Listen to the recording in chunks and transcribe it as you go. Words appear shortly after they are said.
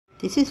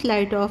This is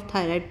slide of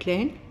thyroid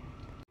gland.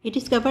 It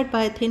is covered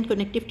by a thin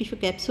connective tissue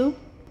capsule.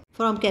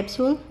 From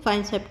capsule,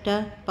 fine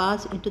septa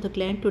pass into the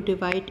gland to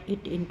divide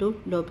it into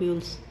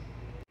lobules.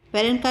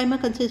 Parenchyma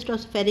consists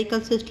of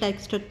spherical cyst-like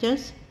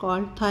structures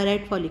called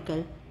thyroid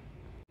follicle.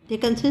 They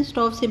consist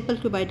of simple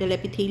cuboidal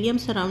epithelium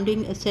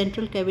surrounding a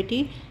central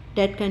cavity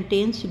that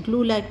contains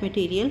glue-like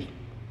material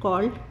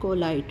called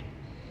colloid.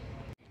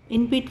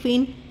 In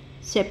between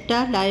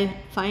septa lie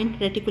fine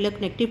reticular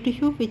connective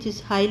tissue which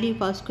is highly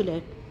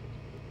vascular.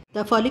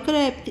 The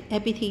follicular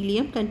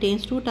epithelium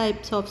contains two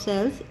types of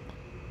cells,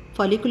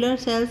 follicular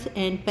cells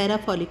and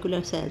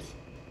parafollicular cells.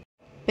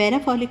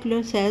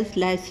 Parafollicular cells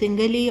lie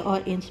singly or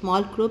in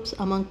small groups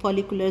among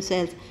follicular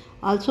cells,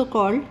 also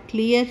called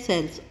clear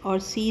cells or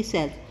C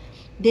cells.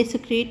 They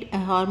secrete a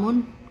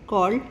hormone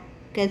called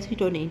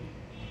calcitonin.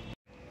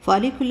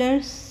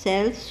 Follicular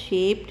cells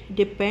shape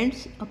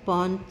depends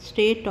upon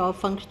state of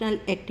functional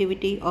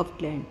activity of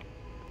gland.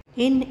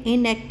 In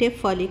inactive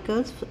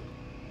follicles,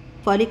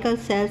 follicle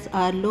cells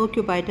are low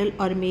cuboidal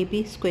or may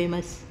be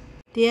squamous.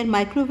 Their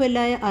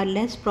microvilli are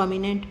less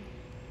prominent.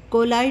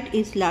 Colloid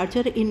is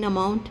larger in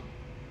amount.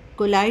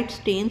 Colloid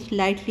stains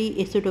lightly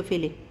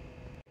acidophilic.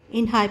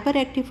 In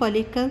hyperactive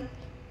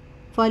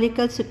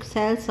follicle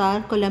cells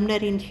are columnar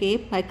in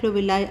shape.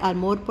 Microvilli are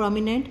more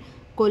prominent.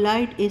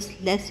 Colloid is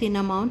less in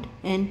amount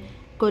and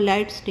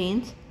colloid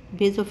stains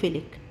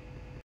basophilic.